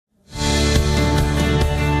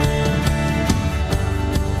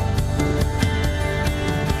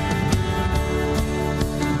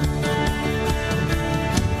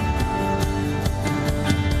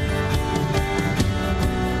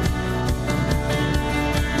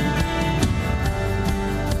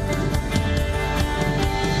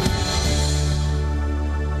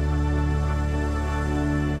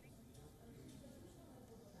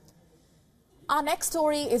Our next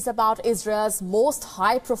story is about Israel's most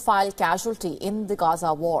high-profile casualty in the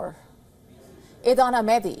Gaza war. Idan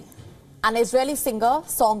Amedi, an Israeli singer,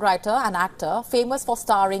 songwriter and actor famous for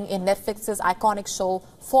starring in Netflix's iconic show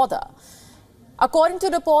Fauda. According to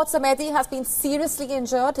reports, Amedi has been seriously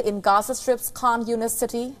injured in Gaza Strip's Khan Yunis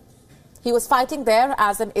city. He was fighting there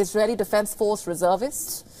as an Israeli Defense Force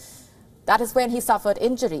reservist. That is when he suffered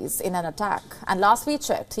injuries in an attack. And last we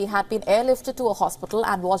checked, he had been airlifted to a hospital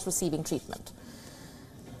and was receiving treatment.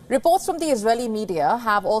 Reports from the Israeli media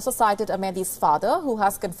have also cited Amedi's father, who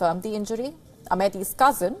has confirmed the injury. Amedi's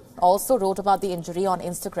cousin also wrote about the injury on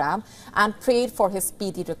Instagram and prayed for his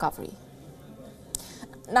speedy recovery.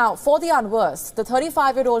 Now, for the unversed, the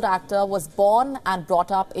 35-year-old actor was born and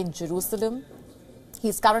brought up in Jerusalem.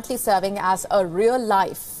 He's currently serving as a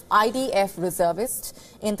real-life IDF reservist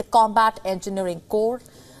in the Combat Engineering Corps.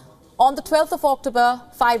 On the 12th of October,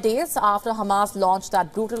 5 days after Hamas launched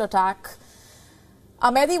that brutal attack,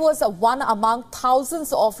 Amedi was one among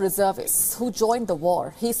thousands of reservists who joined the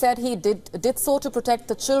war. He said he did so to protect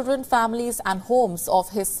the children, families and homes of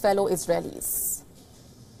his fellow Israelis.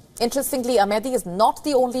 Interestingly, Amedi is not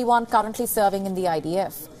the only one currently serving in the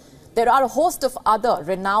IDF. There are a host of other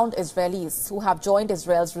renowned Israelis who have joined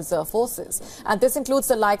Israel's reserve forces, and this includes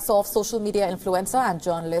the likes of social media influencer and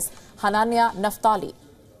journalist Hanania Naftali,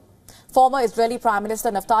 former Israeli Prime Minister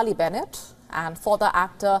Naftali Bennett, and for the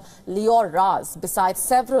actor Lior Raz, besides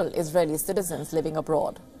several Israeli citizens living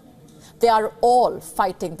abroad. They are all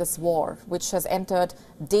fighting this war, which has entered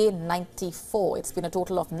day 94. It's been a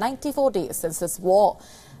total of 94 days since this war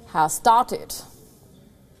has started.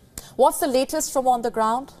 What's the latest from on the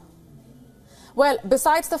ground? Well,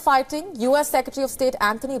 besides the fighting, U.S. Secretary of State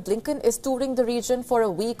Antony Blinken is touring the region for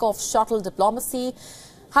a week of shuttle diplomacy.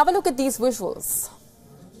 Have a look at these visuals.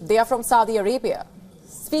 They are from Saudi Arabia.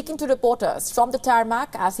 Speaking to reporters from the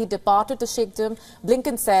tarmac as he departed the Sheikhdom,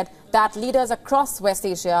 Blinken said that leaders across West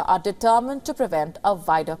Asia are determined to prevent a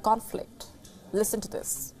wider conflict. Listen to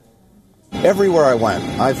this. Everywhere I went,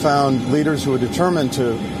 I found leaders who are determined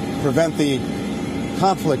to prevent the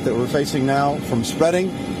conflict that we're facing now from spreading,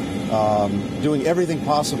 doing everything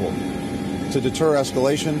possible to deter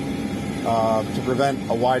escalation, to prevent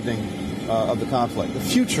a widening of the conflict. The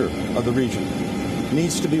future of the region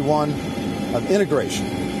needs to be one of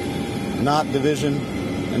integration, not division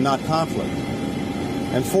and not conflict.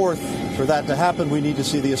 And fourth, for that to happen, we need to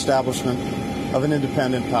see the establishment of an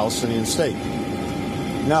independent Palestinian state.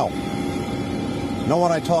 Now, no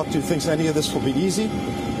one I talk to thinks any of this will be easy.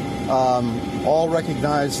 All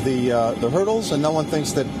recognize the hurdles, and no one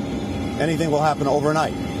thinks that anything will happen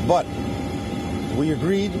overnight. But we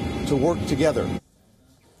agreed to work together.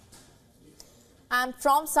 And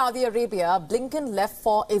from Saudi Arabia, Blinken left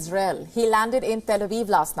for Israel. He landed in Tel Aviv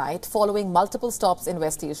last night following multiple stops in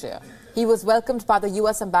West Asia. He was welcomed by the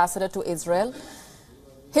U.S. ambassador to Israel.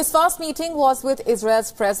 His first meeting was with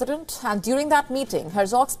Israel's president, and during that meeting,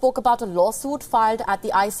 Herzog spoke about a lawsuit filed at the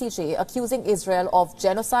ICJ accusing Israel of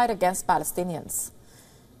genocide against Palestinians.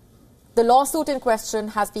 The lawsuit in question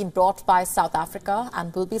has been brought by South Africa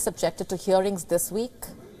and will be subjected to hearings this week.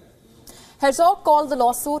 Herzog called the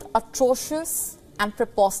lawsuit atrocious and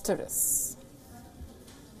preposterous.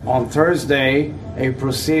 On Thursday, a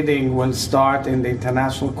proceeding will start in the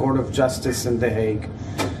International Court of Justice in The Hague,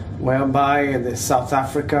 whereby South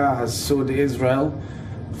Africa has sued Israel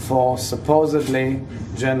for supposedly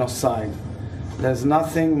genocide. There's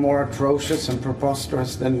nothing more atrocious and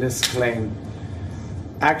preposterous than this claim.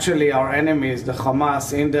 Actually, our enemies, the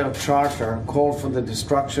Hamas, in their charter, call for the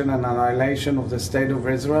destruction and annihilation of the state of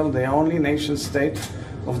Israel, the only nation state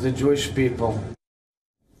of the Jewish people.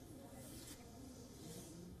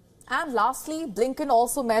 And lastly, Blinken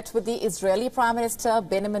also met with the Israeli Prime Minister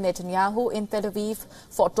Benjamin Netanyahu in Tel Aviv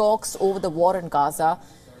for talks over the war in Gaza.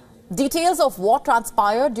 Details of what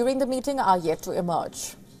transpired during the meeting are yet to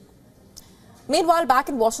emerge. Meanwhile, back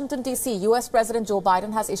in Washington, D.C., U.S. President Joe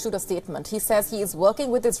Biden has issued a statement. He says he is working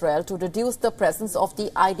with Israel to reduce the presence of the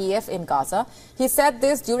IDF in Gaza. He said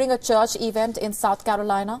this during a church event in South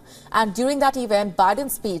Carolina. And during that event,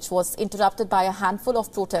 Biden's speech was interrupted by a handful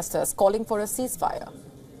of protesters calling for a ceasefire.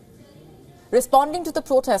 Responding to the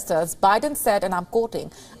protesters, Biden said, and I'm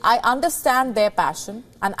quoting, "I understand their passion,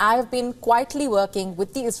 and I have been quietly working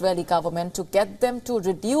with the Israeli government to get them to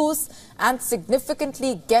reduce and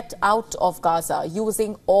significantly get out of Gaza,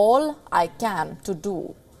 using all I can to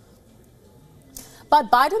do."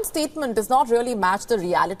 But Biden's statement does not really match the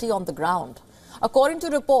reality on the ground. According to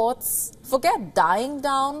reports, forget dying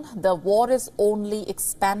down, the war is only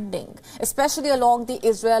expanding, especially along the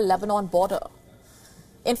Israel-Lebanon border.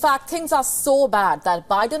 In fact, things are so bad that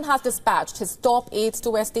Biden has dispatched his top aides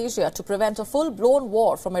to West Asia to prevent a full-blown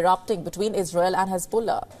war from erupting between Israel and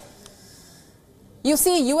Hezbollah. You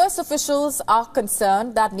see, U.S. officials are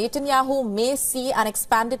concerned that Netanyahu may see an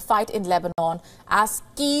expanded fight in Lebanon as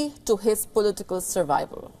key to his political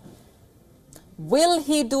survival. Will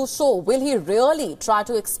he do so? Will he really try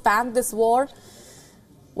to expand this war?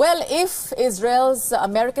 Well, if Israel's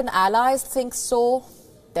American allies think so,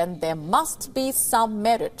 then there must be some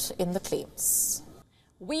merit in the claims.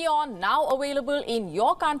 WION now available in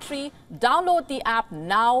your country. Download the app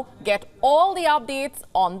now. Get all the updates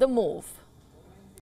on the move.